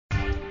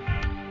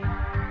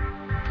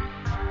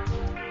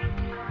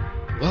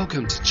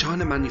Welcome to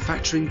China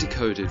Manufacturing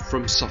Decoded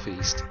from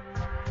Sofeast,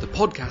 the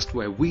podcast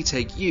where we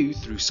take you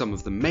through some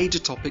of the major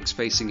topics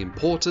facing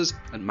importers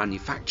and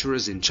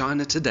manufacturers in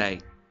China today.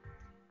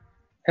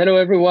 Hello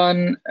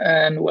everyone,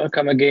 and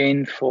welcome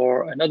again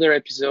for another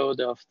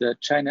episode of the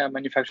China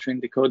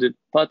Manufacturing Decoded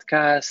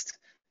podcast.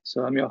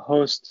 So I'm your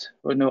host,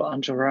 Renaud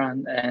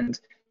Anjoran, and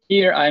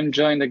here I'm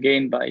joined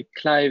again by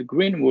Clive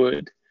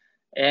Greenwood.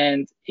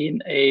 And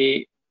in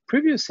a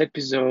previous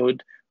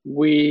episode,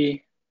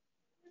 we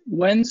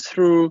went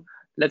through,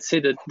 let's say,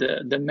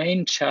 the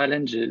main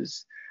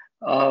challenges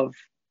of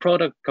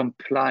product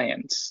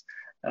compliance,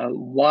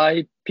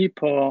 why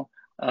people,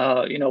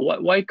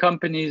 why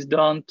companies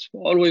don't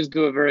always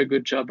do a very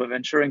good job of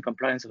ensuring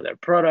compliance of their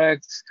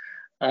products,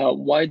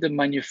 why the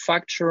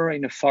manufacturer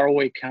in a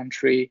faraway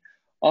country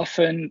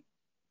often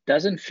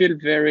doesn't feel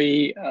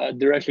very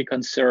directly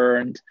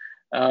concerned,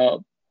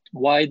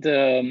 why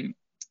the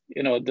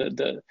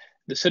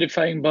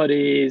certifying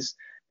bodies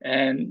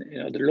and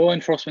the law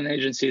enforcement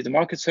agencies, the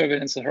market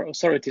surveillance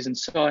authorities, and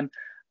so on,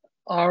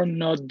 are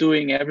not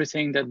doing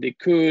everything that they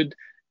could,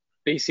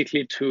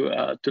 basically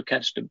to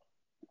catch the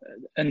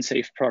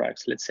unsafe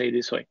products. Let's say it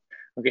this way.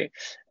 Okay,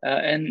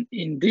 and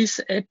in this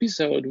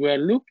episode, we're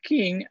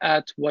looking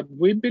at what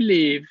we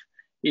believe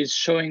is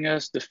showing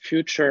us the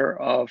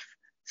future of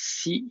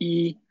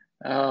CE,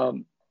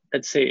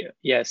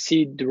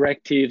 CE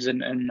directives,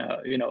 and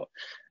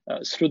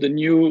through the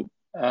new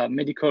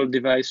medical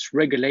device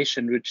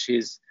regulation, which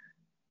is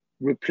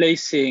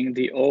replacing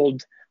the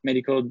old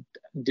medical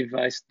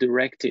device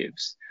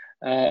directives.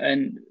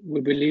 And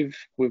we believe,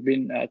 we've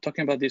been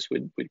talking about this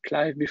with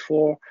Clive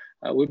before,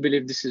 we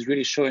believe this is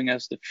really showing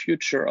us the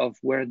future of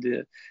where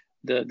the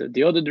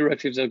other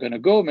directives are going to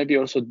go, maybe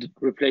also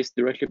replaced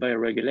directly by a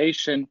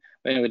regulation.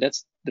 But anyway,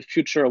 that's the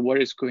future of where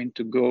it's going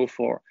to go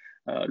for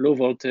low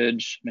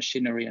voltage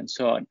machinery and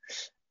so on.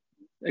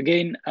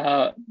 Again,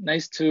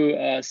 nice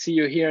to see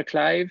you here,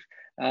 Clive.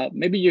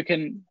 Maybe you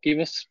can give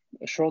us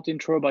a short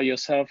intro about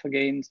yourself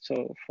again,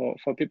 so for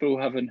people who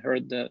haven't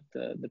heard the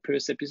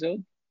previous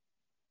episode.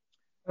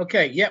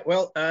 Okay, yeah,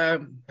 well,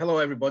 hello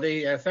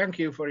everybody. Thank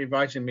you for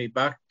inviting me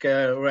back,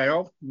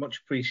 Renaud. Much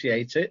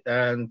appreciate it,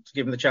 and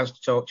giving the chance to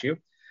talk to you.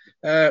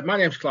 My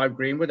name's Clive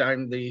Greenwood.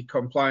 I'm the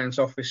compliance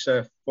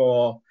officer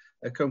for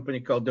a company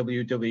called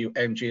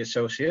WWMG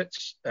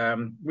Associates.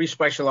 We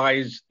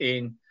specialize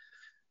in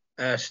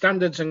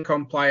standards and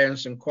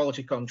compliance and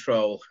quality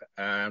control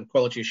and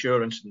quality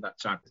assurance and that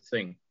type of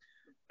thing.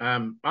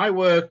 I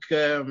work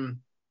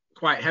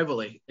quite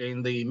heavily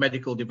in the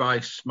medical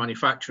device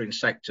manufacturing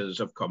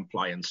sectors of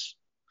compliance.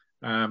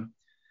 And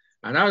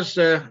as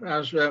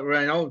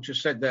Renaud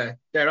just said,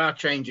 there are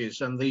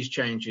changes, and these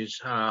changes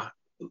are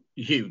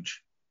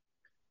huge.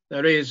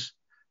 There is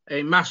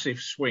a massive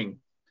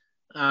swing.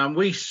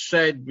 We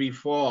said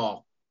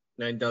before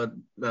in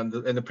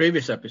the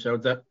previous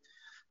episode that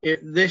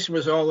this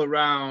was all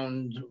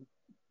around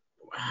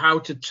how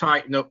to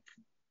tighten up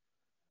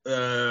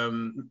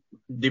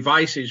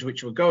devices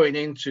which were going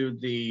into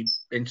the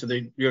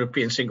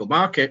European single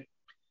market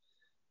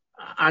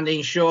and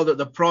ensure that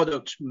the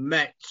product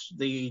met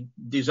the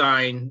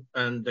design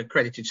and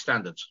accredited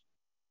standards.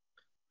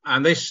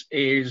 And this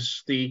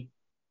is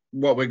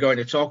what we're going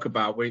to talk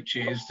about, which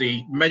is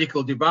the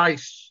medical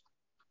device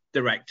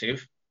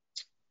directive.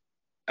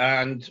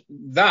 And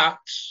that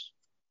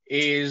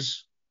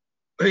is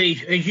a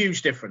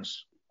huge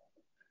difference.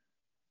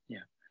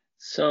 Yeah.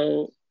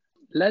 So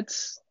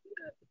let's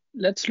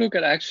look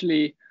at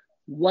actually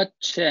what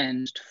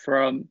changed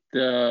from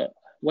the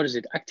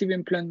active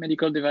implant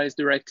medical device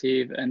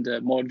directive and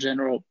the more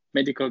general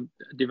medical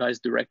device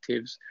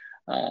directives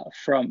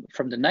from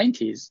the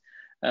 90s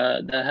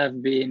that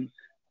have been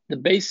the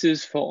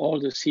basis for all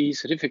the CE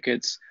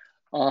certificates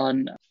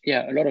on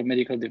a lot of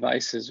medical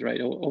devices,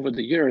 right, over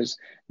the years.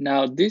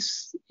 Now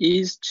this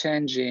is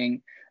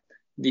changing.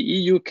 The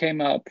EU came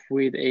up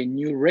with a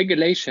new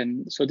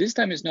regulation. So this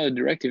time it's not a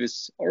directive,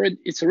 it's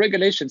a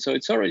regulation. So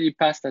it's already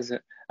passed as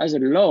a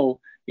law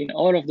in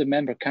all of the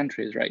member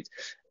countries, right?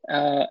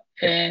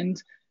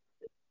 And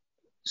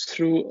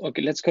through,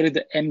 let's call it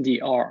the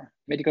MDR,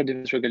 Medical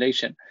Device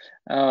Regulation.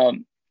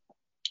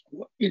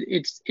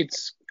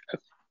 It's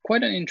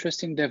quite an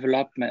interesting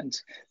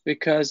development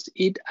because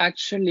it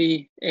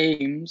actually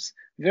aims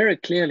very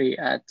clearly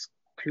at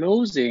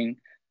closing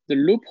the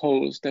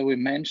loopholes that we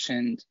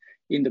mentioned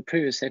in the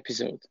previous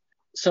episode.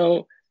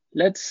 So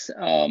let's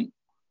go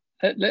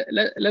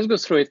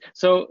through it.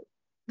 So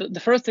the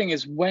first thing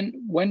is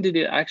when did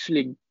it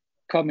actually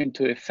come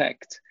into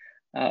effect?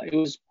 It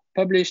was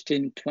published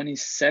in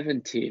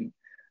 2017,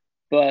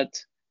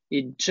 but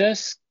it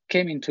just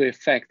came into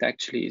effect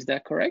actually. Is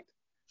that correct?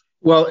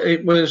 Well,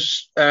 it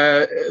was,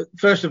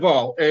 first of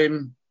all,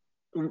 the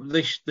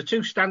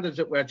two standards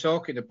that we're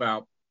talking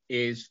about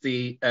is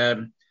the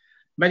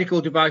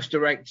Medical Device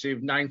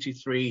Directive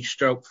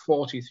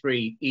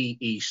 93/43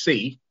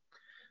 EEC,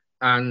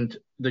 and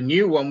the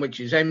new one, which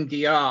is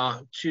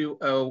MDR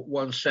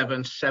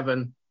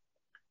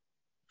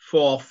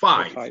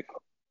 2017745.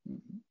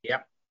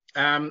 Yeah.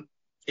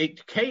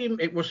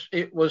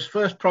 It was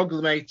first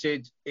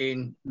proclamated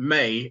in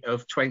May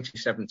of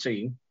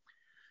 2017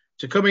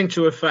 to come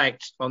into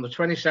effect on the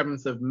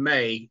 27th of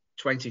May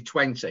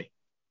 2020.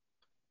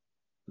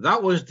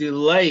 That was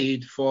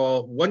delayed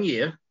for 1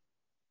 year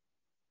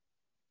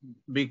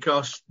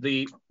because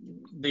the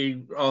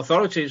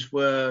authorities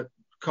were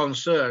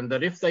concerned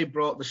that if they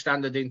brought the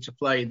standard into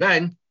play,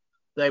 then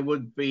there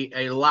would be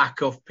a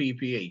lack of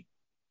PPE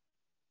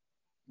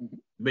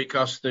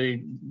because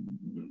the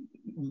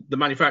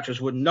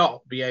manufacturers would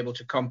not be able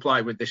to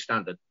comply with this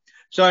standard.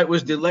 So it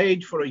was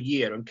delayed for a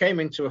year and came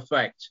into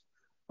effect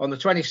on the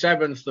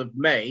 27th of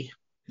May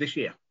this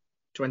year,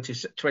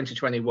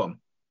 2021.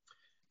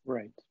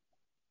 Right.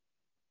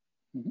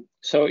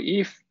 So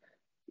if,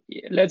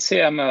 let's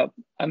say I'm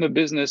a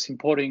business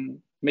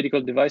importing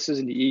medical devices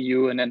in the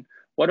EU, and then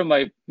one of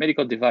my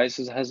medical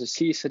devices has a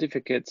CE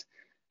certificate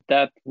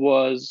that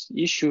was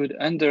issued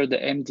under the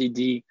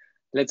MDD,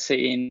 let's say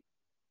in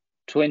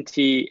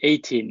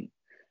 2018.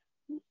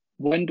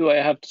 When do I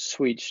have to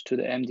switch to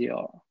the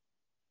MDR?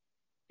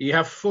 You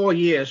have 4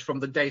 years from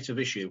the date of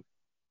issue.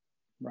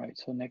 Right,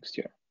 so next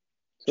year.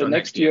 So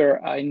next year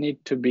I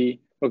need to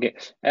be, okay.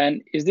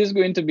 And is this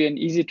going to be an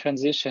easy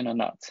transition or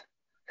not?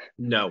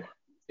 No,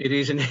 it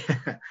isn't.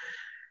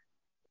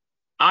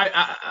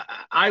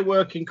 I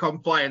work in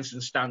compliance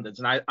and standards,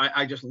 and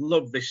I just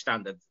love this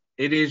standard.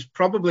 It is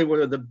probably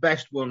one of the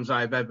best ones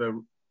I've ever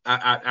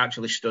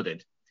actually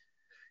studied.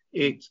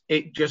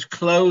 It just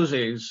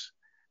closes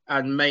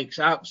and makes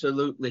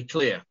absolutely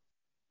clear.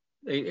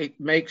 It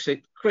makes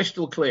it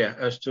crystal clear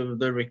as to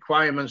the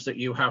requirements that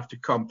you have to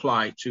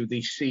comply to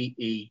the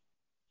CE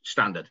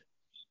standard,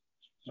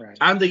 right,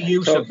 and the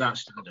use of that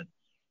standard.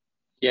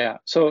 Yeah,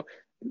 so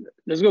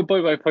let's go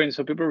point by point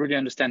so people really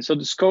understand. So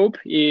the scope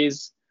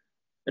is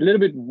a little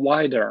bit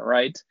wider,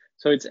 right?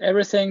 So it's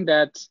everything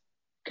that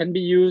can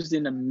be used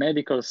in a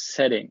medical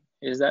setting.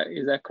 Is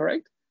that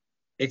correct?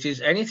 It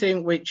is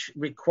anything which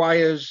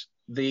requires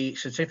the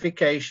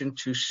certification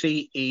to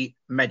CE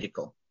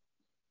medical.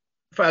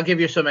 If I'll give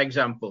you some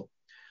example,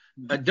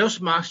 a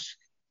dust mask,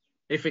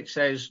 if it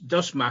says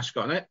dust mask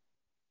on it,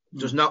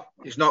 is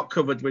not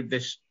covered with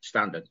this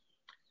standard.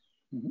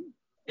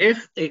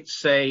 If it's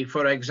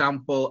for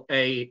example,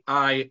 a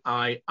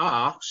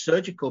IIR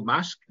surgical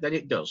mask, then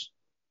it does.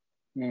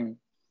 It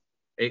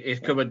is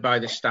covered by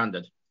this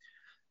standard.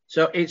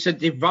 So it's a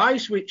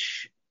device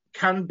which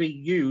can be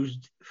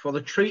used for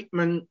the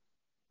treatment,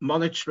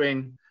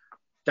 monitoring,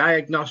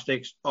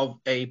 diagnostics of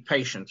a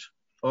patient,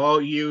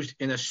 or used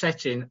in a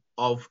setting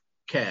of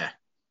care.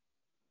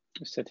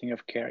 A setting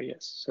of care,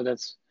 yes. So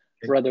that's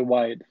rather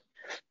wide.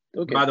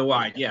 Okay. Rather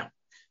wide, yeah.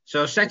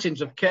 So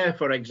settings of care,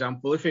 for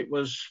example, if it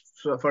was,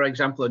 for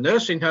example, a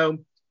nursing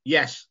home,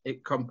 yes,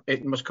 it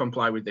must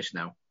comply with this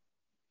now.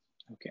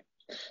 Okay.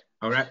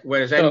 All right.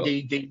 Whereas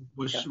MDD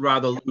was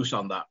rather loose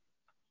on that.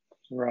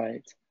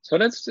 Right. So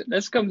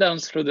let's come down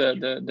through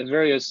the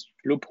various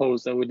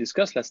loopholes that we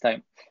discussed last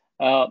time.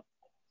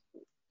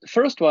 The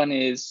first one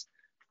is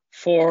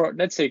for,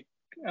 let's say,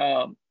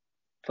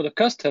 for the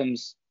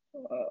customs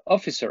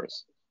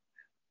officers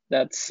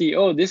that see,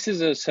 oh, this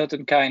is a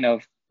certain kind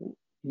of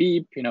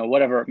beep,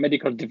 whatever,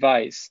 medical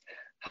device.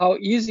 How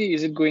easy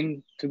is it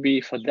going to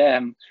be for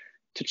them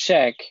to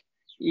check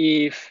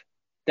if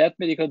that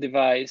medical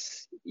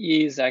device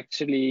is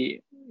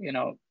actually,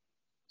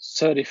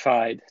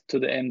 certified to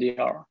the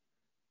MDR?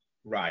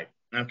 Right.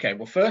 Okay.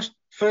 Well,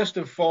 first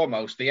and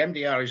foremost, the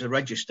MDR is a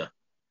register.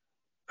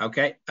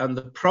 Okay. And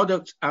the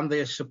product and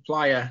the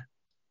supplier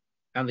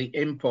and the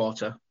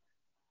importer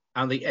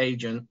and the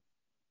agent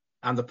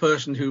and the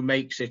person who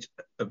makes it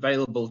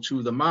available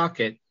to the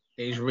market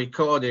is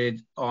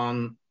recorded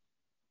on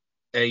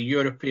a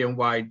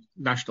European-wide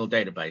national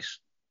database.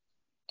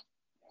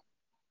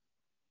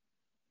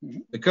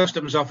 The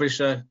customs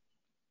officer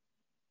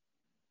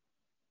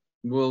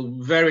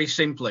will very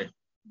simply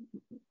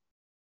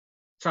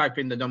type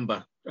in the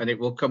number and it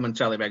will come and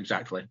tell him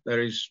exactly.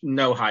 There is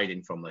no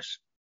hiding from this.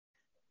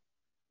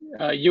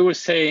 You were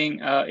saying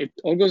it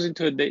all goes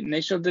into a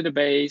national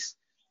database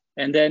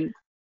and then...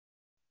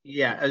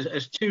 Yeah,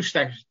 as two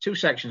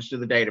sections to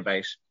the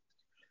database.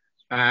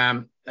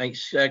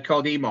 It's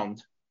called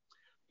EMOND.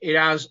 It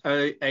has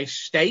a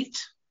state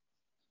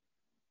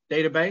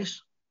database,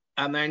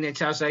 and then it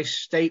has a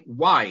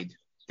statewide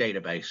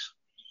database.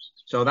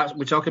 So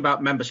we're talking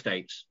about member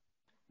states.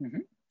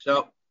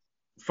 So,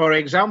 for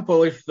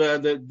example, if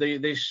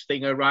this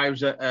thing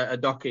arrives at a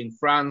dock in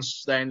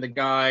France, then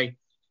the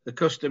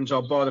customs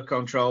or border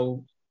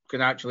control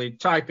can actually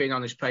type in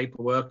on his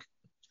paperwork,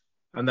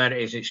 and there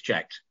it is, it's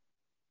checked.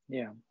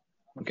 Yeah.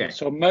 Okay.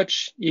 So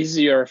much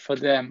easier for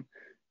them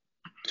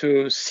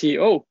to see,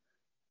 oh,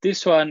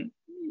 this one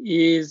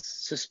is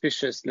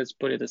suspicious. Let's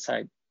put it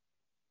aside.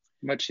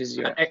 Much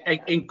easier.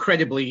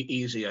 Incredibly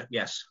easier.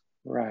 Yes.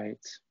 Right.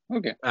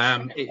 Okay.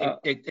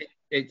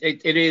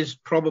 It is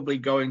probably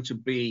going to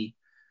be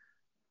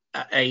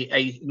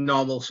a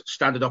normal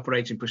standard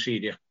operating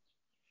procedure.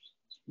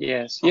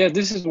 Yes. Yeah.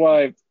 This is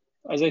why,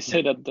 as I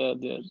said at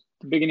the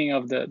beginning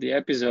of the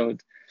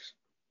episode,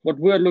 what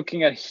we're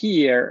looking at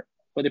here,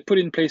 what they put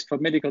in place for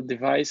medical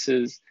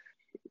devices,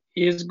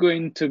 is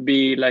going to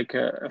be like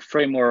a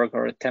framework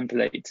or a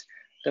template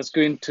that's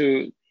going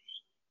to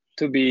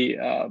be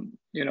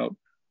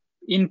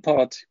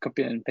import,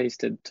 copy and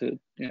pasted to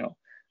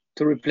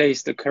to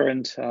replace the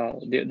current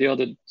the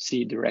other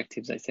CE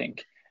directives, I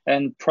think.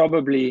 And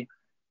probably,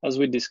 as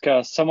we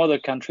discussed, some other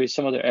countries,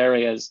 some other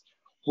areas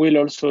will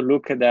also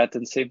look at that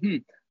and say,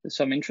 there's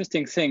some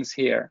interesting things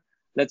here.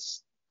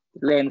 Let's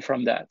learn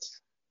from that.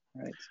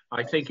 Right.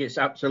 I think it's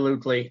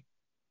absolutely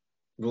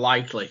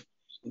likely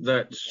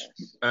that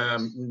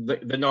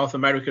the North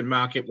American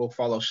market will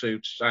follow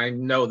suit. I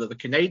know that the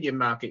Canadian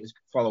market is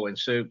following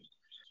suit.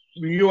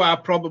 You are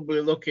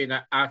probably looking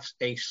at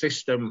a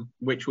system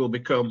which will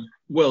become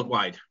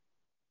worldwide,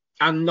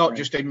 and not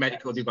just in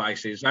medical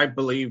devices. I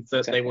believe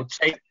that they will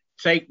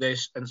take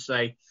this and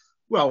say,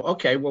 well,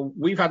 okay, well,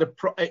 we've had a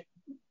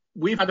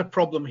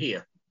problem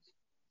here.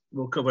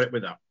 We'll cover it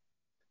with that.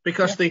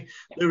 Because the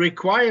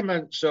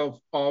requirements of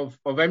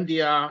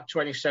MDR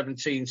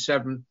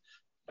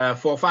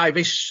 2017-745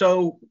 is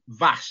so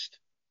vast,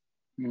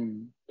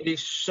 it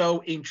is so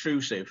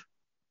intrusive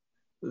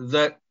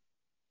that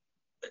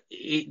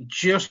it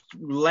just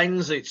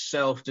lends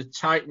itself to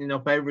tightening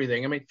up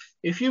everything. I mean,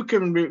 if you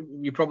can,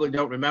 you probably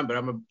don't remember,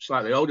 I'm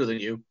slightly older than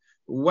you,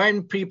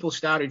 when people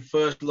started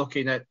first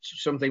looking at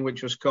something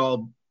which was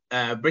called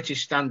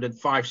British Standard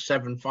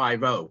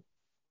 5750,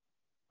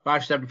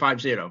 Part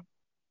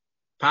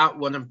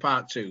 1 and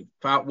Part 2.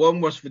 Part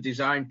 1 was for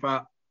design,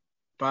 Part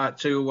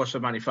 2 was for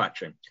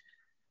manufacturing.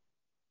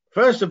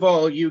 First of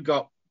all, you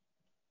got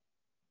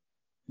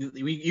the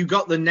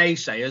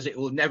naysayers, it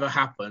will never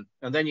happen.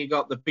 And then you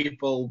got the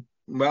people,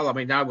 well, I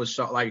mean, I was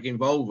sort of like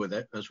involved with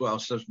it as well,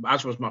 so,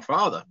 as was my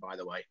father, by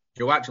the way,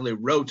 who actually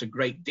wrote a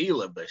great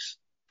deal of this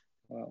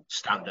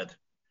standard.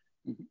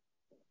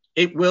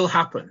 It will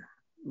happen.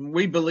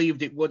 We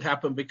believed it would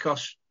happen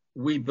because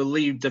we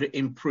believed that it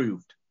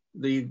improved.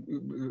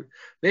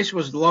 This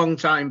was a long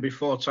time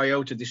before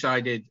Toyota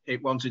decided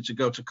it wanted to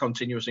go to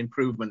continuous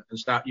improvement and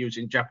start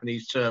using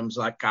Japanese terms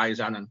like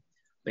Kaizen and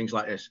things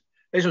like this.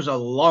 This was a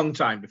long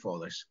time before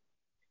this.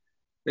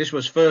 This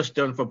was first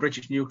done for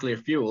British Nuclear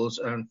Fuels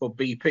and for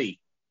BP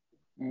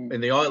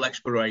in the oil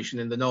exploration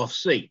in the North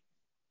Sea.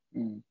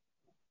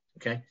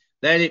 Okay.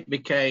 Then it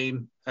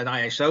became an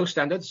ISO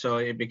standard, so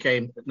it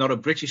became not a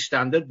British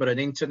standard, but an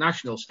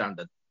international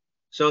standard.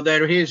 So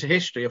there is a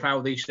history of how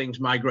these things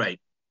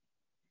migrate.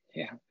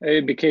 Yeah,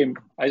 it became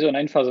ISO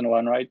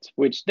 9001, right?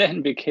 Which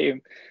then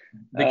became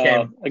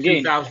again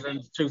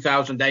 2000,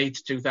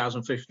 2008,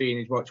 2015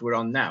 is what we're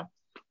on now.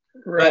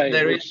 Right. But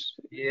there is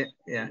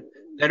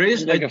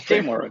like a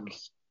framework.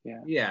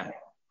 Yeah.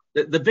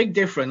 The big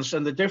difference,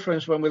 and the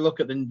difference when we look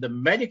at the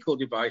medical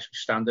device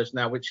standards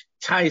now, which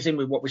ties in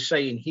with what we're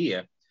saying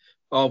here,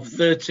 of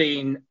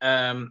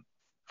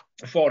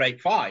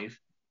 13485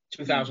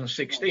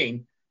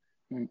 2016,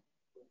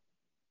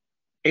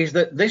 is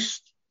that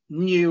this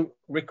new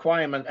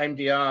requirement,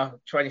 MDR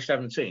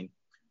 2017,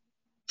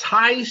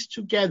 ties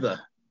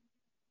together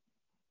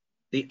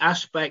the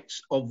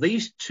aspects of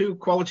these two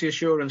quality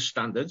assurance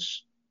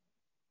standards,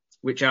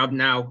 which are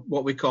now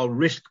what we call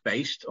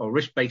risk-based or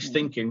risk-based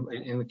thinking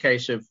in the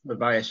case of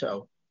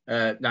ISO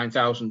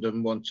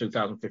 9001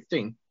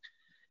 2015.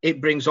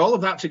 It brings all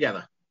of that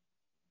together.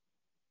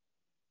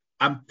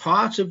 And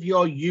part of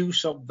your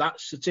use of that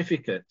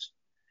certificate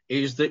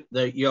is that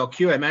your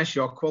QMS,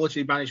 your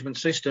quality management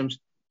systems,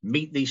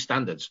 meet these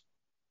standards.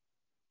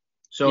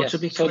 So to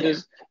be clear,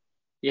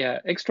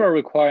 extra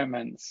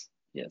requirements.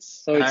 Yes.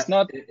 So it's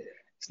not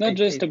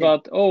just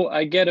about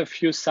I get a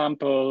few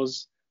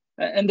samples,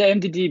 and the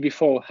MDD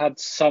before had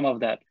some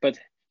of that, but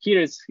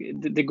here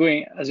they're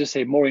going, as you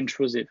say, more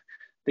intrusive.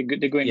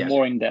 They're going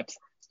more in depth.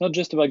 It's not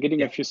just about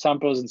getting a few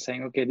samples and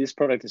saying, okay, this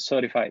product is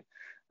certified.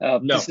 No.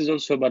 This is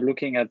also about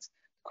looking at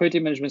quality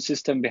management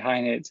system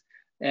behind it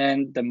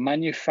and the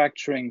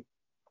manufacturing.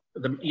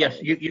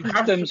 You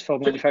systems for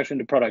manufacturing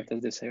the product,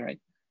 as they say, right?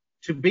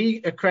 To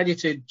be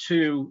accredited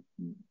to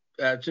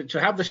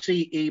have the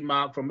CE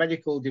mark for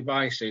medical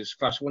devices,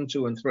 class 1,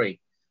 2, and 3,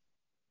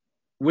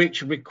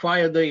 which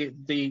require the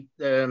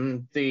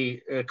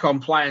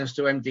compliance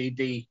to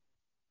MDD,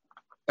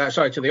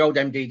 to the old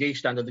MDD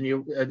standard, the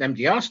new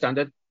MDR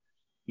standard,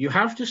 you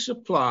have to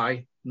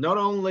supply not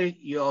only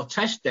your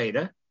test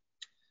data,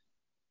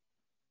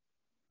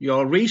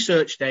 your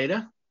research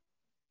data,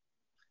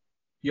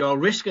 your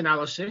risk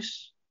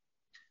analysis,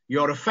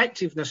 your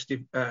effectiveness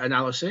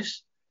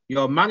analysis,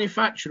 your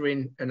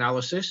manufacturing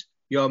analysis,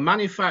 your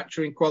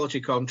manufacturing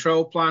quality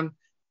control plan,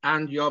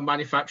 and your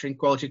manufacturing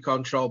quality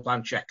control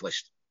plan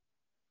checklist.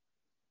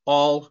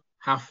 All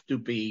have to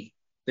be,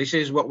 this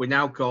is what we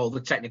now call the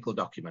technical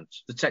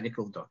documents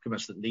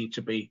that need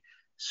to be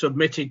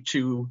submitted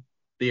to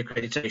the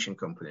accreditation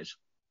companies.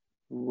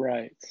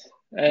 Right.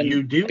 And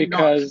you do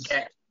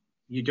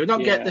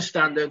not get the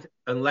standard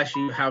unless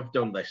you have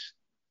done this.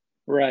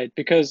 Right,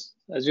 because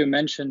as you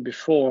mentioned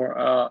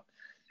before,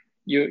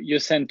 you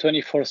send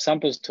 24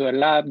 samples to a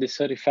lab, they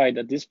certify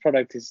that this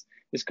product is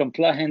is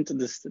compliant to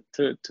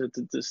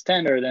the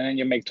standard, and then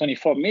you make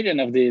 24 million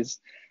of these,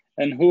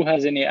 and who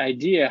has any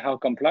idea how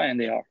compliant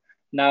they are?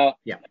 Now,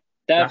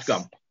 that's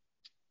gone.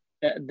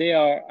 They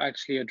are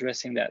actually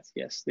addressing that.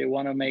 Yes, they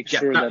want to make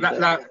sure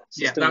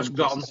that's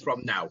gone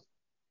from now.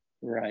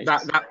 Right.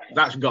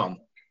 That's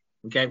gone.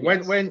 Okay.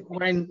 Yes.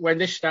 When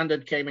this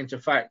standard came into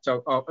effect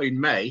in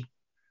May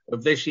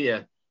of this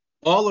year,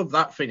 all of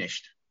that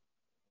finished.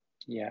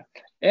 Yeah.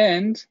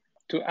 And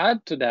to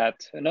add to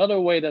that, another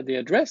way that they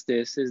address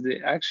this is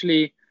they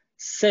actually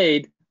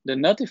said the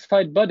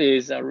notified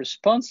bodies are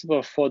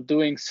responsible for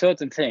doing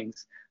certain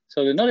things.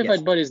 So the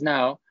notified bodies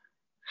now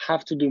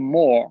have to do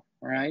more,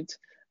 right?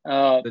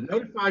 The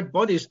notified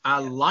bodies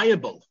are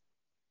liable.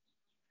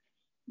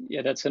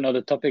 Yeah, that's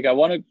another topic. I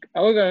will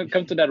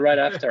come to that right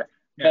after.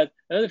 But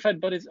notified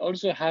bodies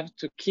also have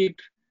to keep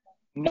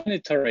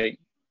monitoring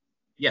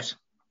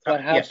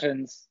what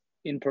happens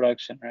in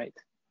production, right?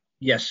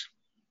 Yes.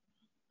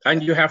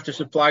 And you have to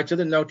supply to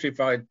the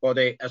notified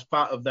body, as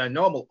part of their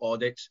normal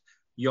audits,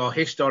 your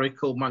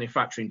historical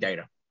manufacturing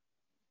data.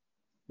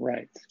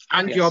 Right.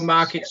 And your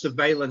market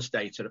surveillance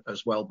data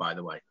as well, by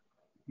the way.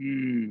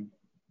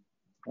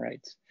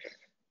 Right.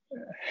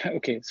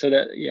 Okay, so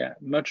that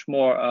much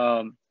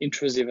more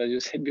intrusive, as you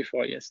said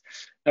before. Yes.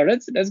 Now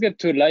let's get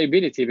to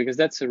liability, because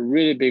that's a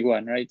really big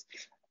one, right?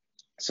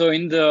 So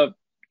in the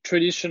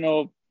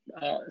traditional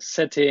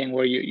setting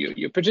where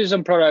you purchase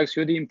some products,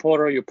 you're the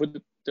importer, you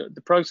put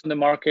the products on the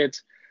market,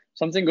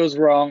 something goes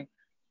wrong,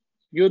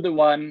 you're the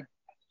one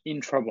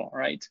in trouble,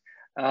 right?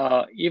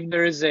 If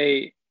there is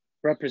a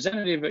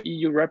representative, an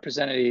EU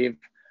representative,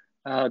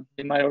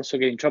 they might also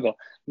get in trouble.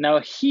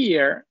 Now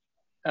here,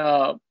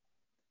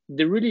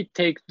 they really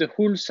take the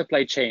whole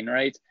supply chain,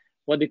 right?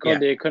 What they call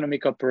the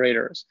economic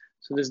operators.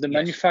 So there's the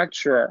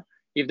manufacturer.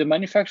 If the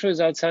manufacturer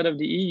is outside of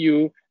the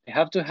EU, they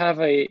have to have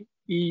a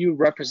EU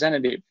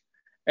representative.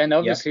 And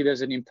obviously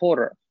there's an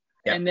importer.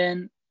 And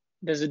then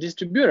there's a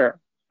distributor,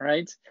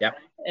 right?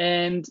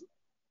 And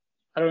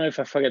I don't know if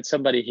I forget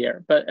somebody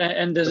here, but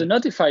and there's a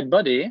notified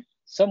body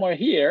somewhere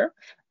here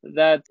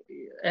that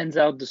ends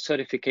out the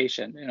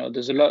certification. You know,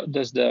 there's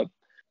the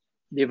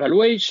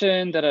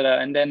evaluation,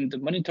 and then the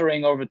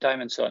monitoring over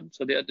time and so on.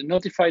 So the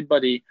notified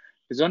body,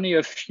 there's only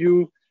a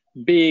few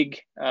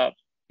big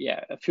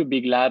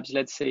labs,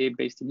 let's say,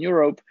 based in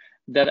Europe,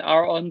 that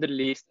are on the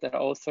list that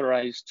are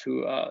authorized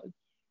to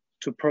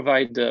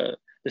provide the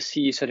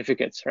CE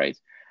certificates, right?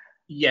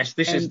 Yes,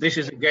 this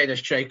is again a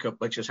shake-up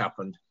which has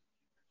happened.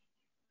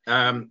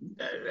 In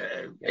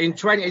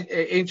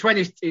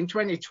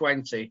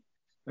 2020,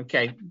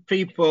 okay,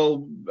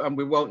 people, and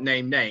we won't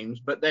name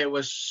names, but there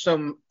was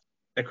some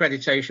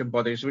accreditation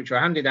bodies which were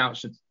handing out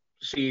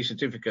CE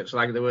certificates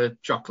like they were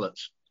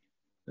chocolates.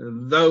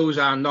 Those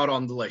are not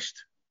on the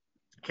list.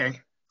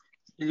 Okay,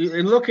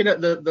 in looking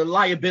at the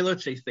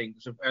liability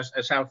things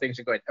as how things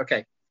are going.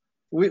 Okay,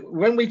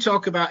 when we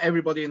talk about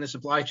everybody in the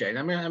supply chain,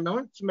 I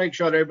want to make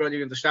sure that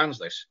everybody understands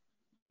this.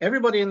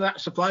 Everybody in that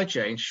supply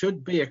chain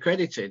should be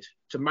accredited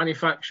to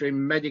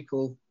manufacturing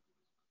medical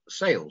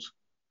sales.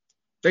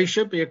 They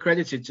should be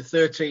accredited to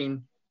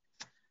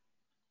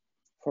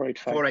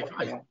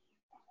 13485.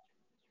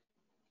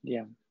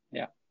 Yeah.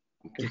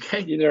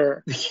 Okay.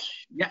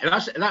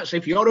 That's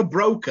if you're a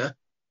broker,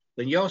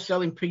 then you're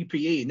selling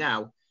PPE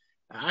now.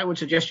 I would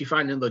suggest you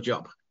find another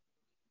job.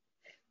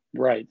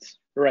 Right.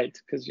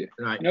 Because you're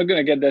not going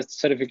to get that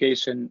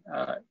certification.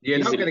 You're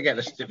not going to get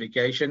the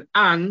certification,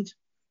 and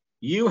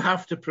you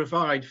have to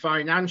provide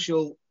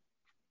financial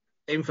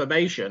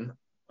information,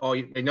 or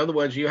in other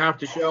words, you have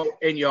to show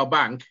in your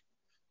bank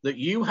that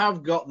you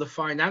have got the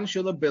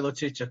financial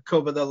ability to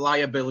cover the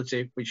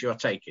liability which you're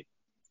taking.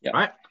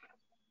 Right?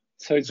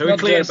 So it's we're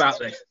clear about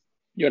this.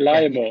 You're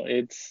liable.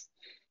 It's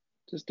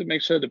just to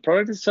make sure the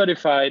product is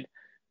certified.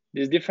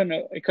 These different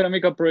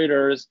economic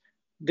operators,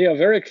 they are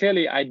very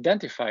clearly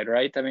identified,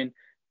 right? I mean,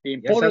 the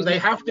importers, they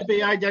have to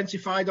be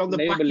identified on the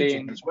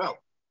packaging as well.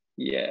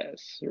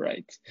 Yes,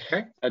 right.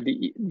 Okay.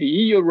 The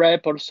EU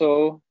rep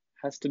also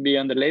has to be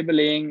on the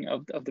labeling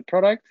of the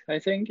product, I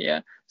think.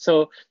 Yeah.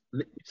 So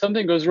if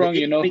something goes wrong,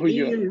 you know who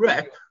you. The EU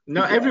rep.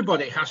 No,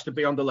 everybody has to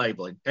be on the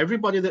labeling.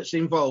 Everybody that's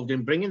involved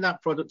in bringing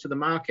that product to the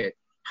market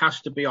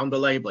has to be on the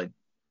labeling.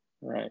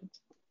 Right.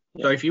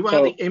 So if you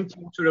are the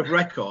importer of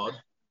record,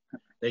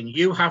 then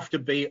you have to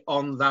be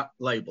on that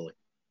labeling.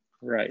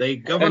 Right. The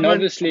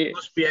government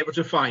must be able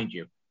to find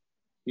you.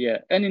 Yeah,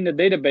 and in the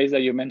database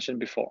that you mentioned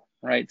before,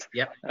 right?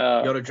 Yeah.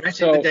 Your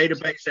address in the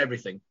database,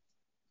 everything.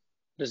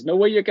 There's no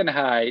way you can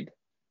hide.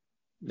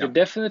 No. You're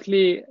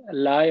definitely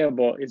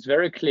liable. It's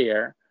very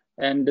clear,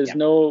 and there's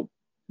no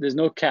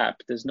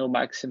cap. There's no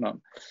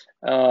maximum.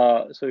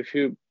 So if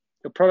your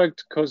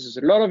product causes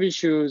a lot of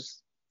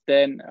issues,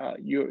 then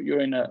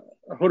you're in a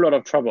whole lot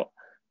of trouble.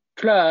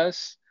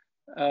 Plus,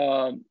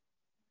 you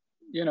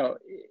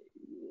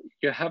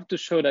have to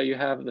show that you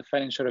have the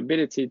financial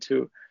ability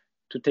to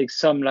take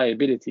some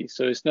liability.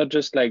 So it's not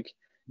just like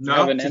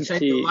have an empty take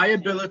the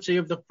liability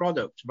of the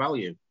product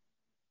value.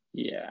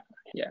 Yeah.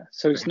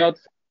 So it's not.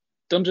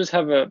 Don't just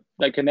have an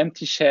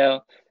empty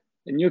shell,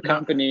 a new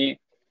company,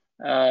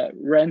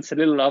 rents a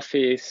little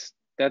office,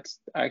 that's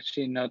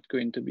actually not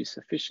going to be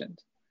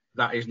sufficient.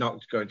 That is not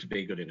going to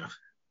be good enough.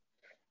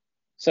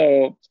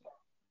 So,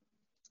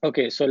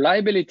 okay, so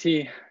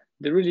liability,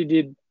 they really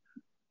did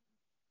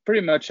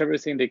pretty much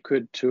everything they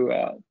could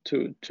to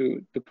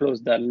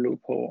close that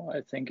loophole.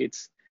 I think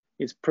it's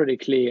pretty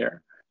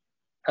clear.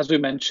 As we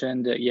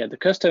mentioned, yeah, the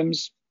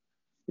customs,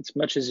 it's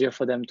much easier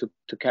for them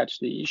to catch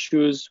the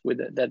issues with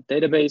that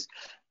database.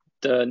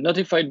 The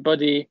notified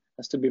body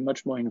has to be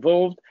much more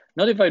involved.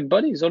 Notified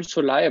body is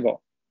also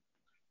liable.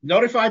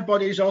 Notified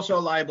body is also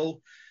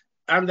liable,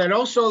 and they're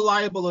also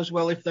liable as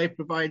well if they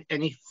provide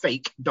any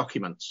fake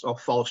documents or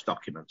false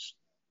documents.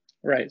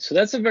 Right, so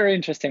that's a very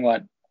interesting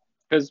one,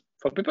 because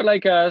for people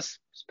like us,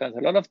 spend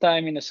a lot of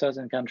time in a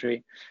certain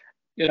country,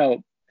 you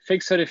know,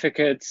 fake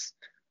certificates,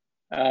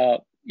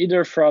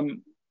 either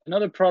from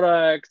another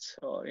product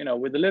or, you know,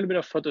 with a little bit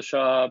of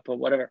Photoshop or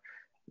whatever,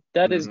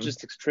 that is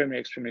just extremely,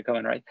 extremely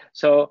common, right?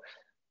 So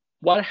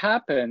what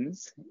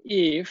happens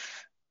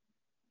if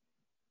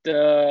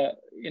the,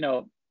 you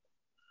know,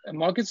 a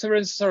market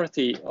surveillance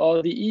authority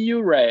or the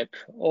EU rep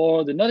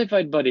or the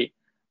notified body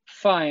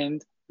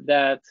find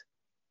that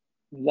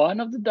one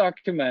of the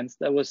documents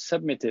that was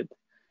submitted,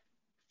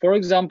 for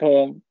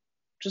example,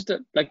 just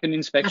like an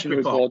inspection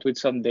report with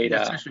some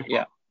data,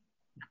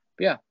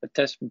 yeah, a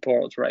test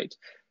report, right?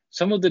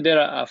 Some of the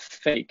data are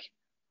fake.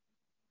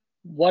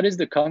 What is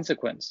the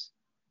consequence?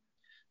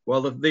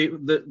 Well,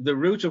 the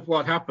root of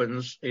what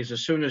happens is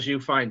as soon as you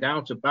find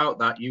out about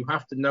that, you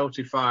have to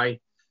notify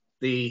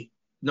the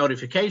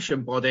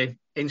notification body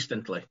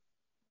instantly,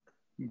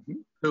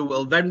 who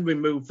will then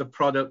remove the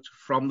product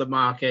from the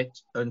market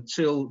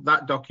until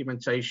that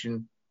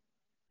documentation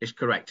is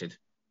corrected.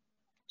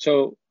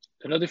 So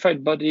the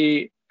notified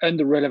body and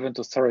the relevant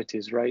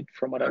authorities, right?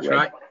 From what I read.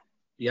 Right.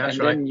 Yeah, that's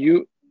right. And then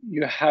you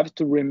have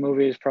to remove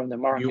it from the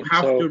market. You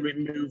have to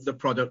remove the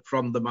product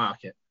from the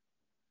market.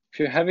 If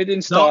you have it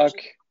in stock,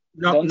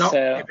 don't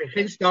sell. If it's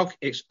in stock,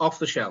 it's off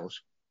the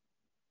shelves.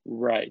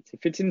 Right.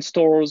 If it's in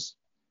stores,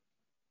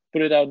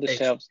 put it out the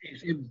shelves.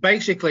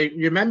 Basically,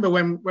 remember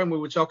when we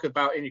were talking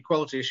about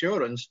inequality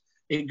assurance,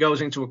 it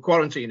goes into a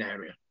quarantine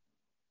area.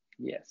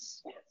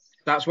 Yes.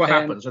 That's what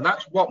happens, and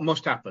that's what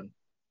must happen.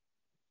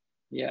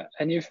 Yeah,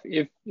 and if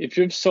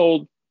you've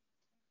sold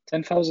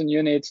 10,000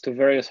 units to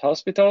various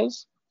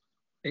hospitals,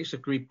 it's a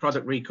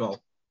product recall.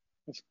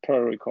 It's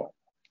per recall,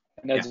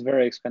 and that's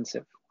very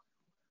expensive.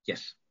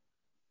 Yes.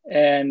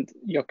 And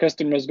your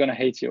customer is going to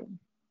hate you.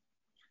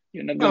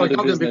 You're not going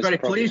to be very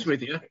pleased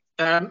with you.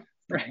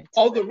 Right.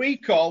 On the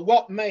recall,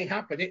 what may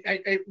happen,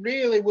 it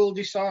really will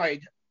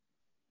decide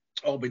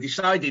or be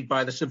decided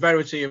by the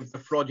severity of the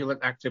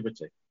fraudulent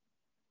activity.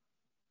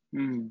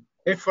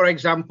 If, for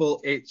example,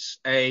 it's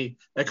a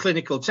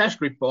clinical test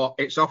report,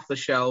 it's off the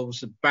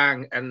shelves,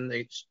 bang, and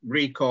it's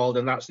recalled,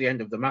 and that's the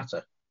end of the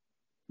matter.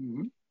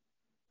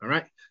 All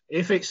right.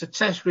 If it's a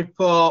test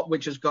report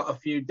which has got a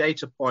few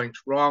data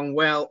points wrong,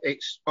 well,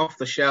 it's off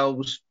the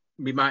shelves.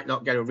 We might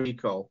not get a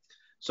recall.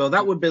 So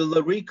that would be,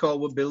 the recall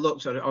would be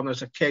looked at on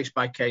as a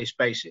case-by-case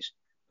basis.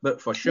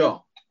 But for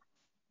sure,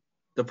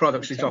 the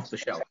product is off the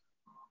shelf.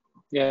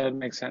 Yeah, that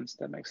makes sense.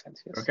 That makes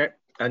sense, yes. Okay.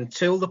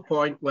 Until the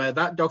point where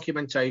that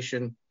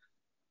documentation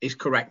is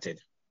corrected.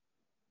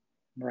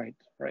 Right,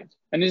 right.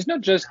 And it's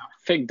not just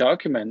fake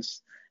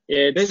documents.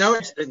 It's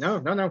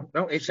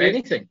It's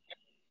anything.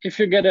 If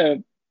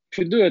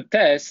you do a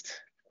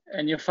test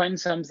and you find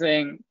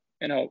something,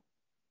 you know,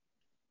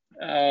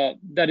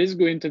 that is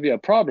going to be a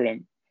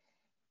problem,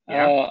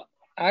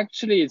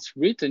 actually it's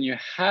written, you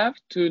have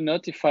to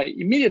notify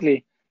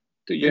immediately.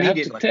 You have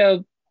to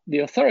tell the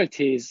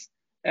authorities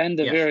and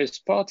the various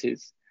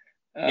parties.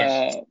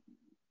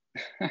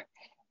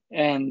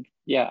 And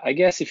yeah, I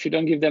guess if you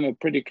don't give them a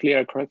pretty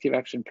clear corrective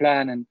action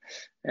plan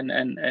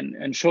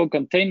and show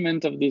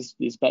containment of this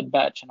bad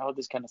batch and all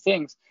these kind of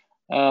things,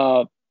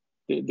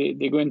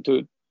 they're going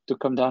to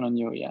come down on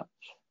you.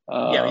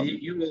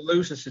 You will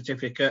lose a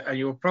certificate, and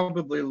you'll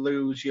probably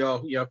lose your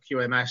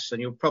QMS, and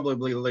you'll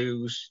probably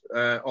lose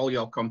all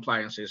your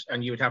compliances,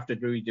 and you would have to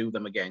redo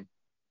them again.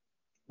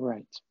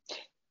 Right.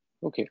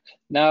 Okay.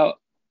 Now,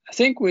 I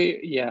think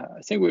we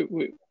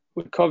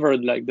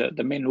covered like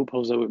the main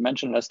loopholes that we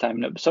mentioned last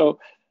time. So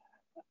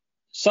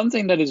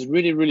something that is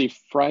really, really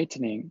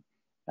frightening,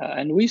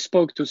 and we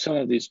spoke to some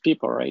of these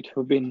people, right,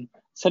 who've been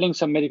selling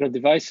some medical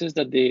devices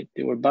that they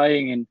were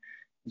buying in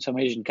some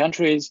Asian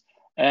countries,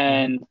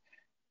 and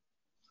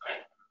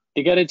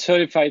they got it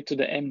certified to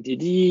the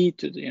MDD,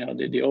 to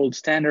the old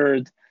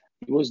standard.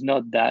 It was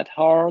not that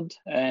hard,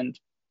 and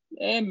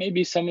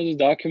maybe some of the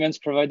documents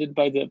provided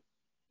by the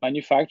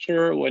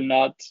manufacturer were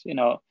not,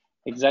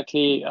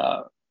 exactly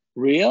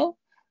real,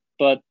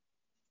 but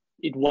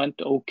it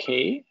went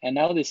okay. And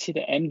now they see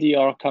the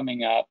MDR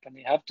coming up, and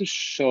they have to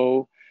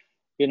show,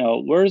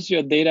 where's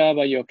your data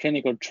about your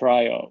clinical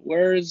trial?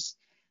 Where's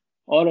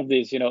all of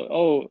this?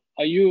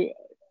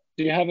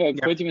 Do you have a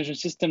quality management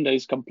system that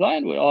is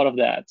compliant with all of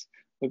that?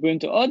 We're going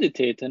to audit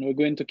it, and we're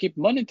going to keep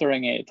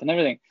monitoring it and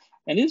everything.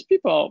 And these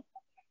people,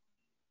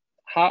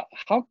 how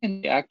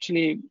can they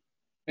actually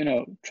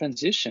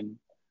transition,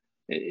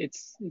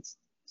 it's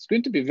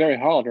going to be very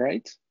hard,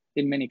 right?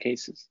 In many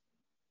cases.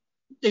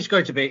 It's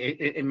going to be,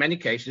 in many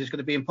cases, it's going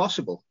to be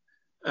impossible,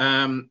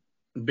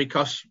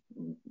 because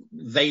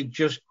they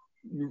just,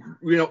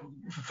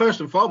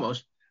 first and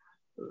foremost,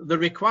 the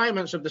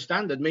requirements of the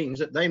standard means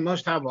that they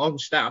must have on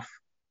staff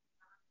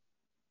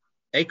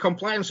a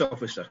compliance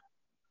officer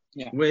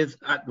with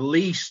at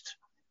least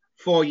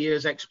 4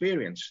 years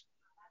experience,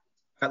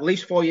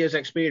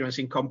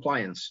 in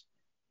compliance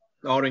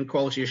or in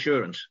quality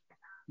assurance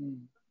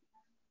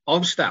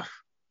on staff,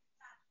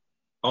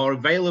 are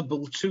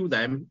available to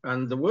them.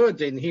 And the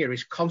word in here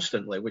is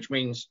constantly, which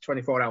means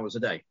 24 hours a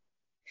day.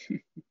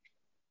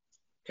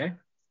 Okay.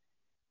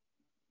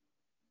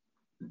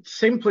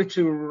 Simply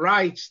to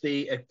write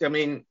I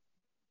don't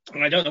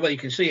know whether you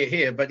can see it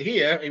here, but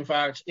here, in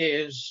fact,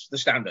 is the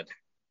standard.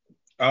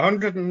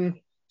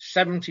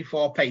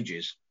 174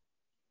 pages.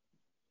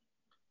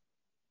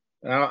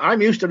 Now,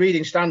 I'm used to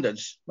reading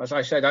standards. As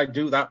I said, I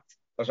do that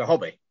as a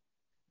hobby.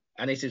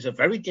 And it is a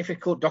very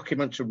difficult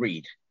document to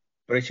read,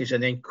 but it is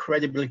an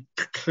incredibly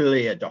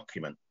clear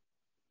document.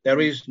 There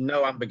is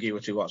no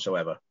ambiguity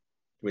whatsoever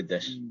with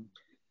this.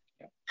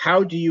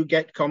 How do you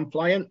get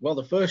compliant? Well,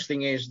 the first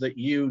thing is that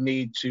you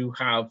need to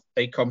have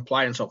a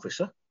compliance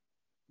officer.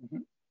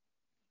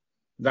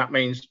 That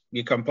means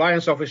your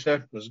compliance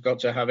officer has got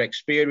to have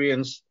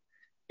experience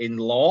in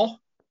law.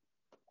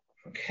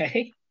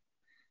 Okay.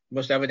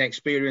 Must have an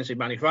experience in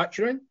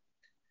manufacturing.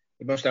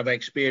 You must have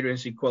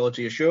experience in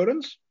quality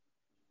assurance.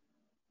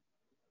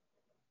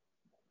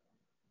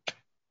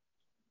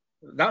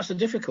 That's the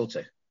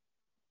difficulty.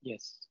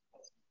 Yes.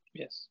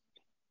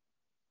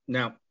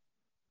 Now,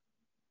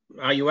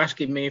 are you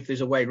asking me if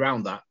there's a way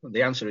around that?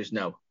 The answer is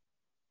no.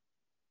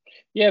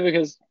 Yeah,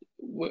 because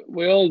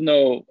we all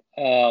know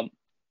a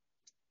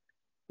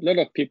lot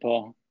of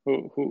people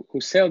who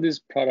sell these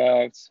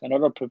products and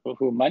other people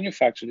who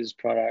manufacture these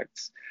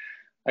products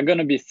are going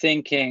to be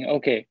thinking,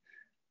 okay,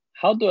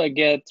 how do I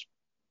get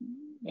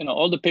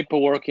all the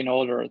paperwork in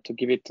order to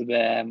give it to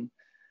them?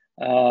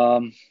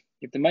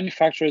 If the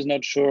manufacturer is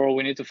not sure,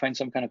 we need to find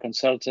some kind of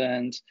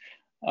consultant,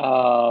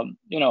 and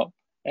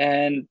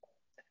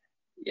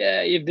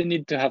if they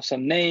need to have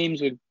some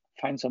names, we'd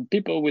find some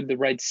people with the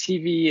right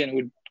CV and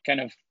we'd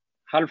kind of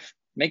half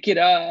make it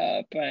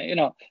up.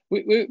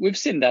 We've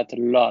seen that a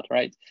lot,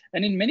 right?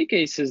 And in many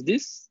cases,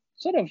 this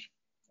sort of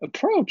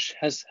approach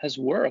has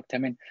worked. I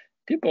mean,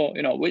 people,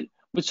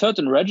 with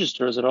certain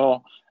registers at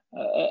all,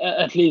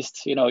 at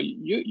least,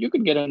 you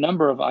could get a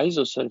number of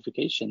ISO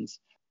certifications,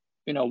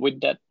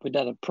 with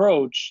that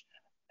approach.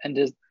 And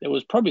there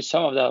was probably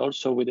some of that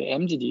also with the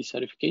MDD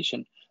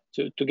certification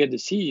to get the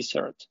CE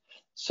cert.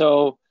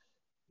 So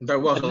there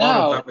was a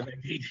lot of that with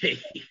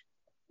MDD.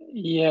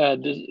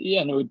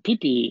 And with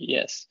PPE,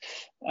 yes.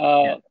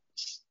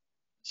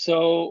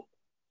 So,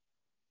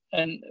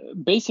 and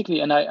basically,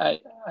 and I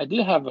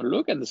did have a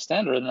look at the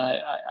standard, and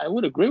I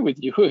would agree with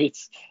you.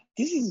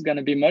 This is going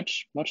to be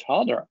much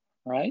harder,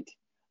 right?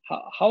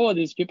 How are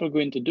these people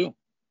going to do?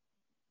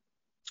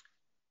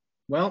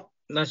 Well,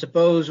 I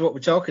suppose what we're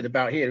talking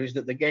about here is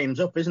that the game's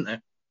up, isn't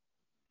it?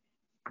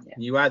 Yeah.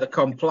 You either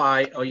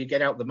comply or you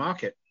get out the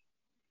market.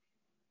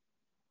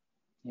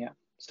 Yeah.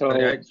 So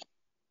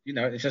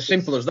it's as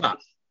simple as that.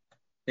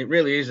 It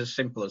really is as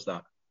simple as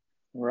that.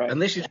 Right.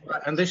 And this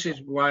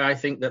is why I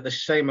think that the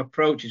same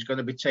approach is going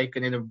to be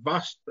taken in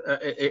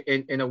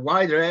a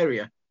wider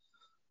area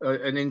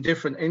and in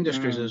different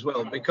industries as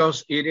well,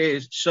 because it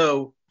is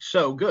so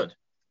good.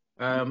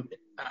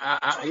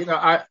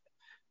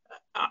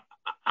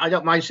 I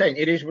don't mind saying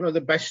it is one of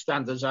the best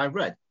standards I've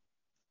read.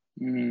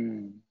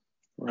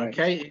 Right.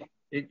 Okay,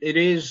 it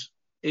is.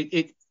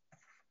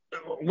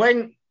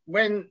 When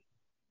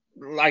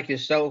like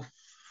yourself,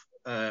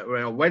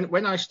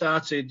 when I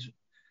started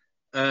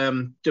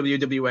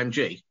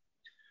WWMG,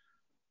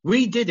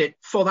 we did it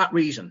for that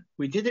reason.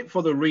 We did it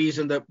for the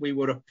reason that we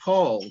were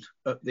appalled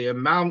at the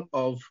amount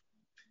of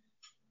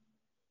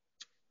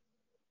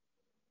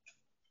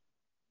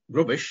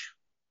rubbish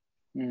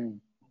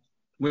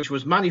which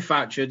was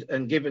manufactured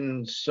and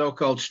given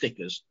so-called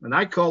stickers. And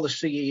I call the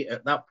CE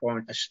at that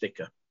point a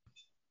sticker.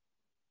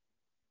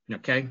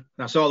 Okay,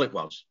 that's all it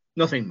was,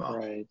 nothing more.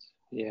 Right,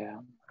 yeah.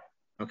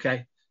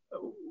 Okay.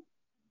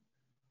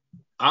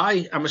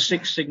 I am a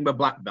Six Sigma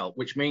black belt,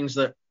 which means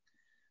that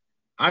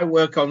I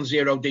work on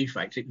zero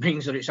defects. It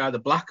means that it's either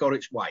black or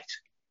it's white.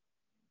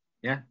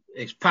 Yeah,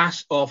 it's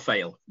pass or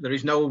fail. There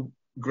is no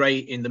gray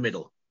in the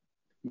middle.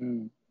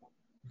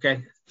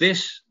 Okay,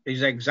 this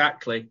is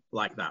exactly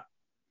like that.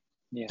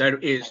 Yeah. There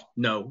is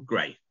no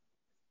gray.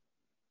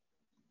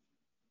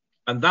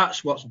 And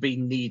that's what's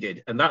been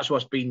needed. And that's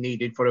what's been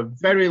needed for a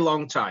very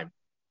long time.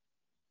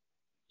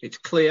 It's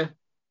clear.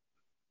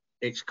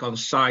 It's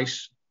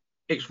concise.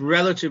 It's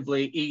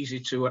relatively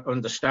easy to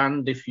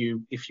understand if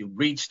you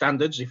read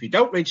standards. If you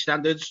don't read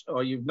standards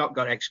or you've not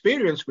got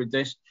experience with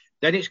this,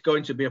 then it's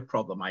going to be a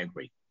problem. I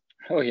agree.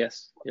 Oh,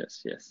 yes.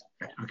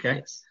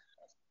 Okay.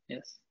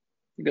 Yes.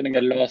 You're going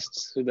to get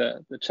lost through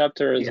the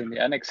chapters and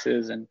the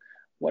annexes and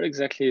what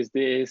exactly is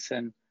this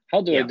and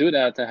How do I do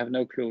that? I have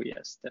no clue.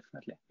 Yes,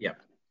 definitely. Yeah.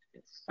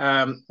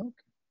 Okay.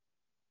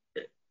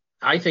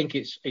 I think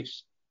it's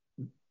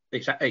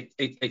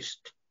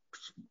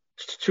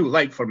too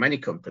late for many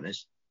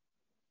companies.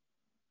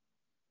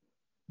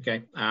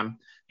 Okay.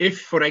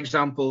 If, for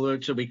example,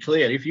 to be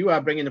clear, if you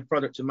are bringing a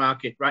product to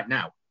market right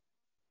now,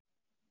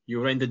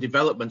 you're in the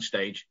development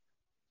stage,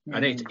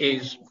 and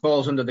it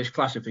falls under this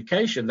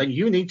classification, then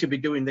you need to be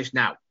doing this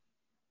now.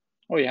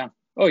 Oh yeah.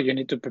 Oh, you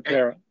need to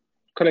prepare,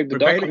 collect the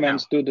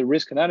documents, do the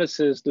risk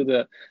analysis, do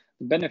the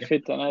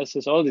benefit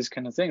analysis, all these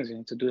kind of things. You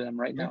need to do them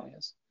right now.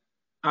 Yes.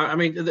 I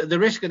mean, the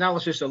risk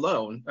analysis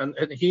alone, and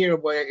here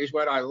is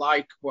where I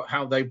like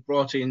how they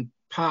brought in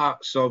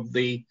parts of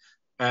the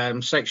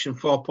section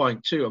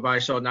 4.2 of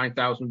ISO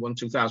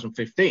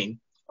 9001:2015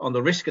 on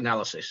the risk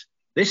analysis.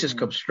 This has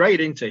come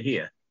straight into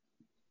here.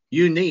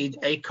 You need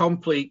a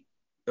complete,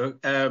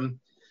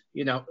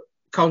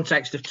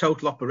 context of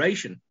total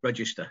operation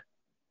register.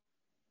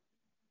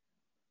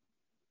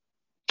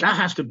 That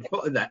has to be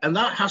put in there, and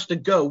that has to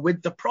go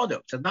with the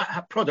product, and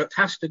that product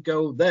has to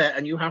go there,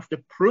 and you have to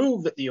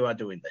prove that you are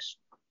doing this.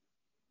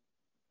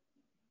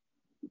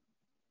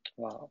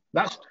 Wow.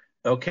 That's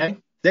okay.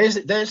 There's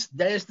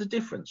the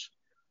difference.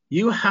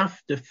 You have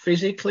to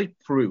physically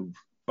prove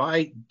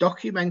by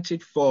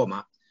documented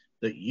format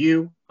that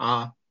you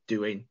are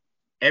doing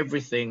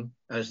everything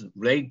as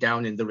laid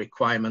down in the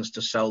requirements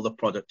to sell the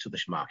product to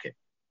this market.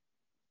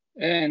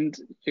 And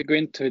you're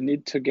going to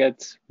need to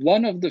get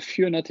one of the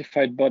few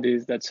notified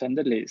bodies that's on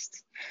the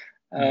list.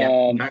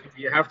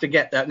 You have to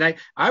get that. Now,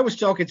 I was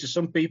talking to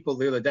some people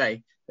the other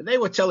day, and they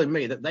were telling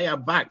me that they are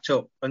backed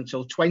up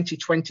until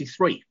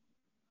 2023.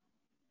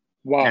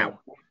 Wow.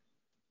 Now.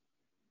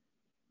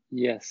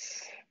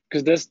 Yes,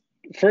 because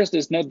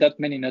there's not that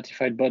many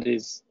notified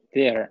bodies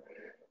there.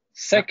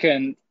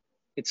 Second,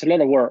 it's a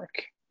lot of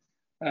work.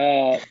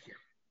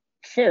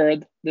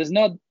 Third, there's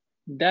not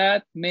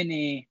that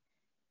many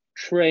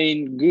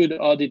trained good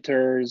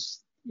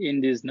auditors in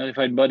these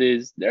notified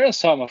bodies. There are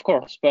some, of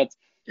course, but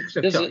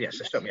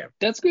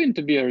that's going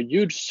to be a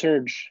huge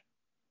surge.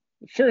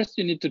 First,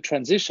 you need to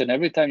transition.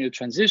 Every time you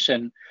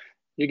transition,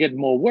 you get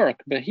more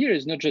work. But here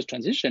is not just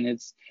transition.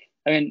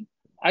 I can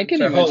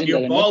imagine a whole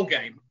new ball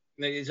game.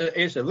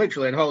 It's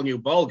literally a whole new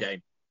ball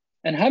game.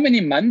 And how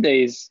many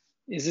Mondays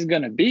is it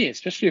going to be,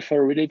 especially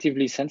for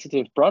relatively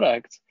sensitive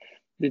products?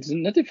 These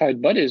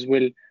notified bodies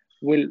will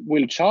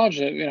charge,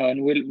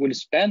 and will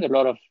spend a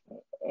lot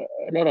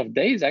of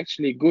days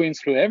actually going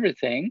through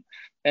everything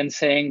and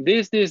saying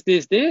this. You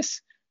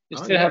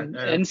still have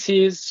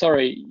NCs.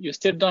 Sorry, you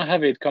still don't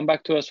have it. Come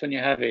back to us when you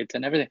have it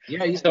and everything.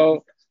 Yeah.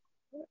 So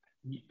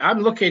I'm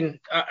looking,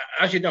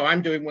 as you know,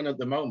 I'm doing one at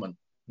the moment.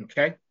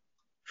 Okay,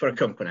 for a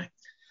company.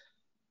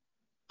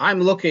 I'm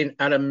looking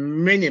at a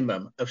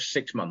minimum of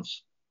 6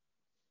 months.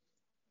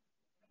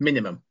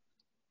 Minimum.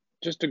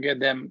 Just to get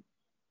them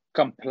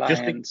compliant.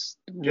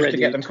 Just to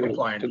get them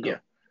compliant.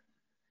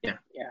 Yeah.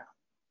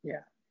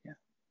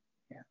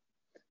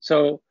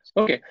 So,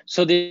 okay.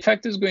 So the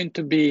effect is going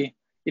to be,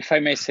 if I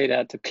may say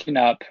that, a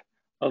cleanup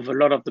of a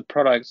lot of the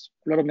products,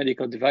 a lot of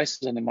medical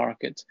devices on the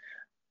market.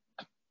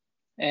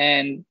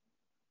 And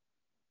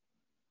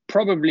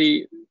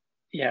probably,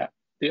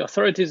 the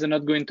authorities are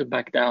not going to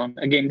back down.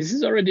 Again, this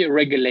is already a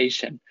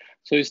regulation.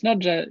 So it's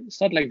not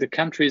like the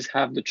countries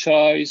have the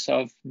choice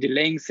of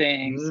delaying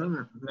things,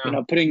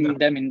 putting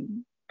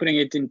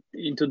it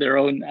into their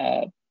own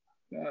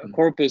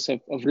corpus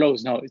of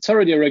laws. No, it's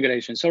already a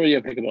regulation. It's already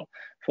applicable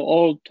for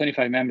all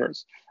 25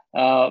 members.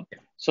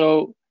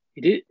 So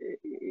a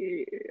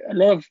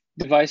lot of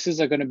devices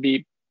are going to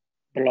be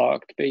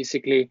blocked,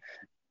 basically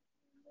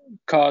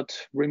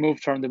cut,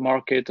 removed from the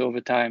market over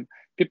time.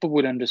 People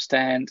will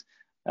understand.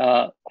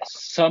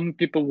 Some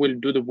people will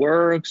do the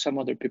work, some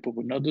other people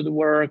will not do the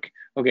work.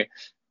 Okay.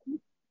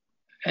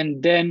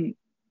 And then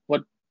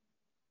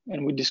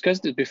and we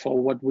discussed it before,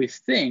 what we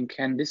think,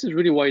 and this is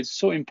really why it's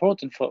so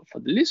important for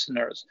the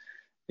listeners,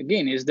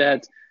 again, is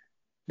that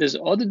there's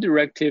other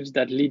directives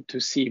that lead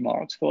to CE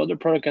marks for other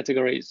product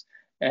categories.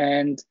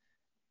 And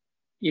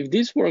if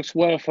this works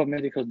well for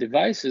medical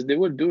devices, they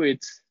will do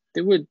it.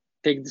 They would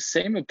take the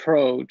same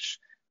approach,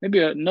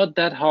 maybe not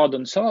that hard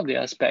on some of the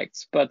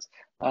aspects, but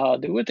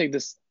they will take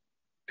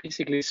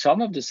basically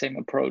some of the same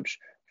approach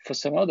for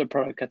some other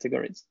product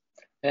categories.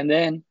 And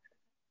then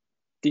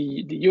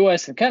the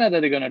US and Canada,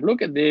 they're going to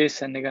look at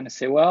this and they're going to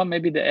say, well,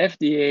 maybe the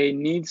FDA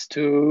needs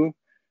to,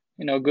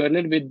 go a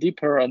little bit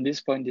deeper on this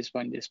point,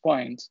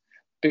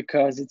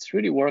 because it's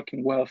really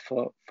working well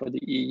for the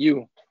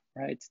EU,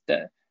 right?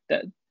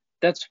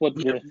 That's what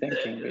we're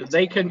thinking. Basically.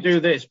 They can do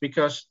this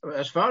because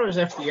as far as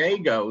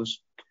FDA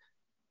goes,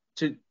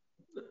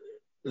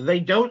 they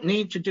don't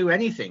need to do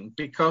anything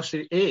because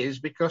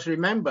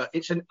remember,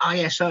 it's an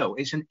ISO,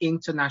 it's an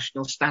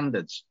international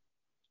standards.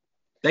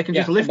 They can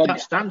just lift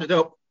that standard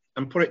up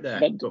and put it there.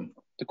 But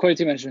the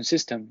quality management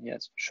system,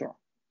 yes, for sure.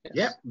 Yes.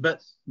 Yeah,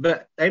 but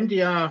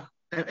MDR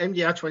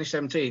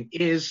 2017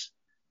 is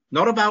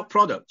not about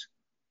product.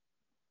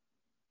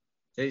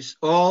 It's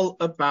all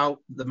about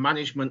the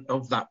management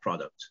of that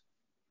product.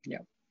 Yeah.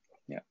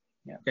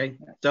 Yeah. Okay.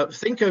 So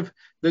think of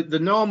the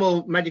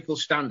normal medical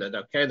standard.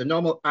 Okay. The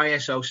normal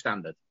ISO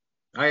standard,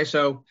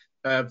 ISO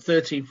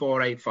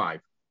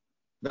 13485.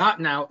 That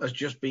now has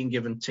just been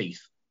given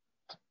teeth.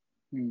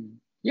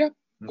 Yeah.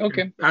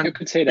 Okay. And you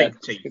could say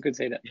that. Teeth. You could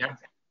say that. Yeah.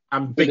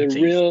 And big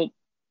teeth.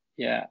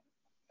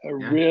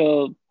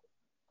 Real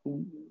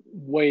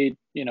way,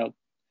 to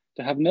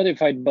have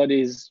notified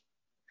bodies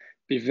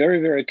be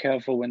very, very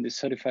careful when they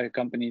certify a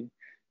company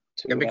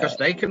to, because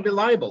they can be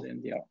liable.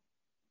 MDR.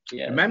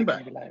 Yeah,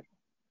 remember,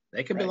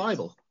 they can be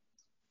liable.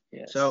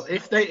 Yes. So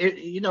if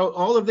they,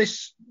 all of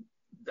this,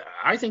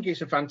 I think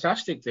it's a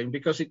fantastic thing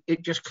because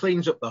it just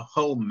cleans up the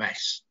whole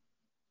mess.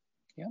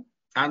 Yeah.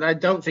 And I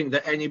don't think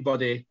that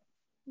anybody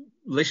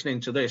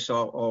listening to this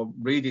or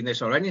reading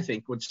this or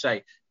anything would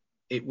say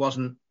it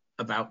wasn't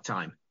about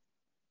time.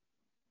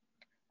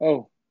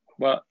 Oh,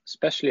 well,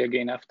 especially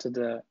again after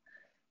the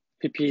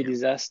PPE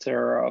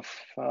disaster of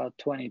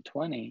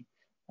 2020,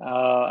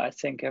 I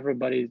think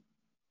everybody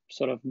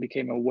sort of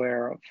became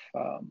aware of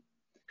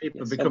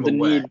the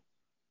need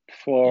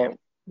for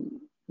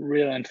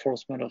real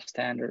enforcement of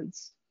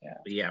standards.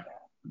 Yeah.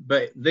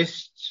 But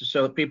this,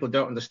 so that people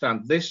don't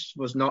understand, this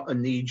was not a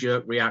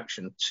knee-jerk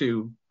reaction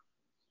to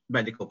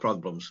medical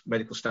problems,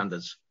 medical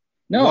standards.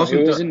 No,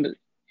 it was in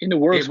the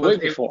works way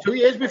before. 2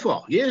 years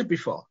before.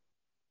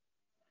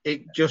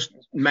 It just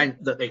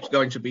meant that it's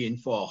going to be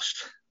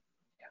enforced.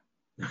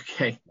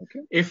 Okay.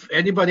 If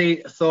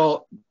anybody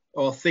thought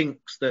or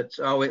thinks that,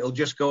 it'll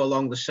just go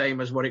along the same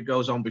as what it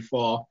goes on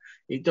before,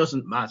 it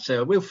doesn't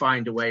matter. We'll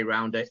find a way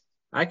around it.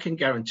 I can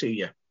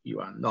guarantee you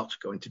are not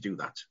going to do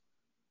that.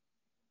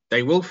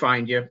 They will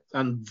find you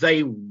and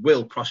they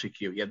will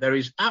prosecute you. There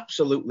is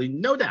absolutely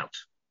no doubt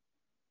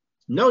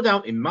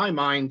in my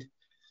mind,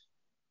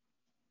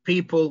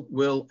 people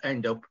will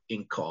end up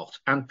in court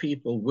and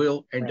people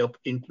will end up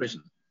in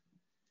prison.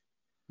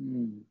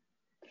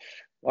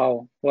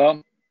 Wow.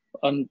 Well,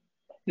 on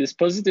this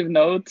positive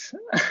note.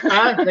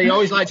 They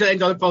always like to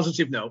end on a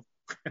positive note.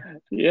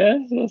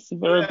 Yes, that's a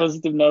very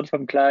positive note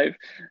from Clive.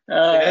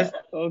 Yes.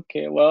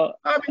 Okay, well.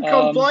 I'm in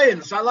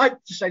compliance. I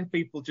like to send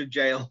people to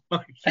jail.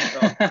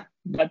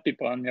 Bad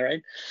people on me,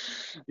 right?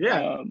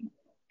 Yeah.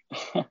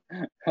 All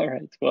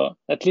right. Well,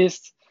 at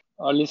least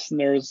our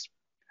listeners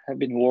have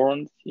been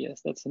warned.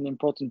 Yes, that's an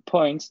important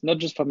point, not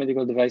just for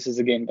medical devices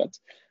again, but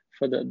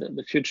for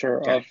the future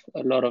of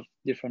a lot of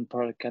different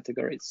product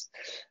categories.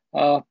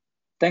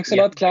 Thanks a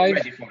lot, Clive.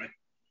 Ready for it.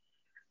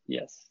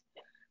 Yes.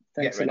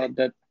 Thanks a lot.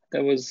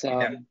 That was,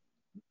 I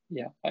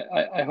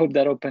hope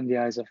that opened the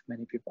eyes of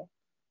many people.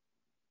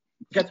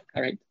 Good.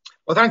 All right.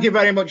 Well, thank you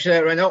very much,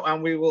 Renaud,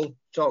 and we will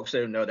talk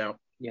soon, no doubt.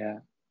 Yeah,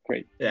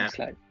 great. Yeah. Thanks,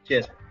 Clive.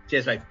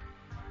 Cheers, mate.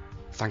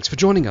 Thanks for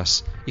joining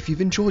us. If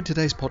you've enjoyed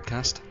today's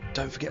podcast,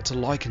 don't forget to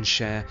like and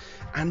share,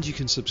 and you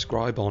can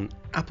subscribe on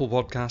Apple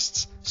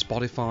Podcasts,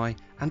 Spotify,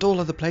 and all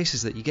other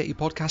places that you get your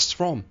podcasts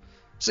from.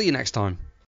 See you next time.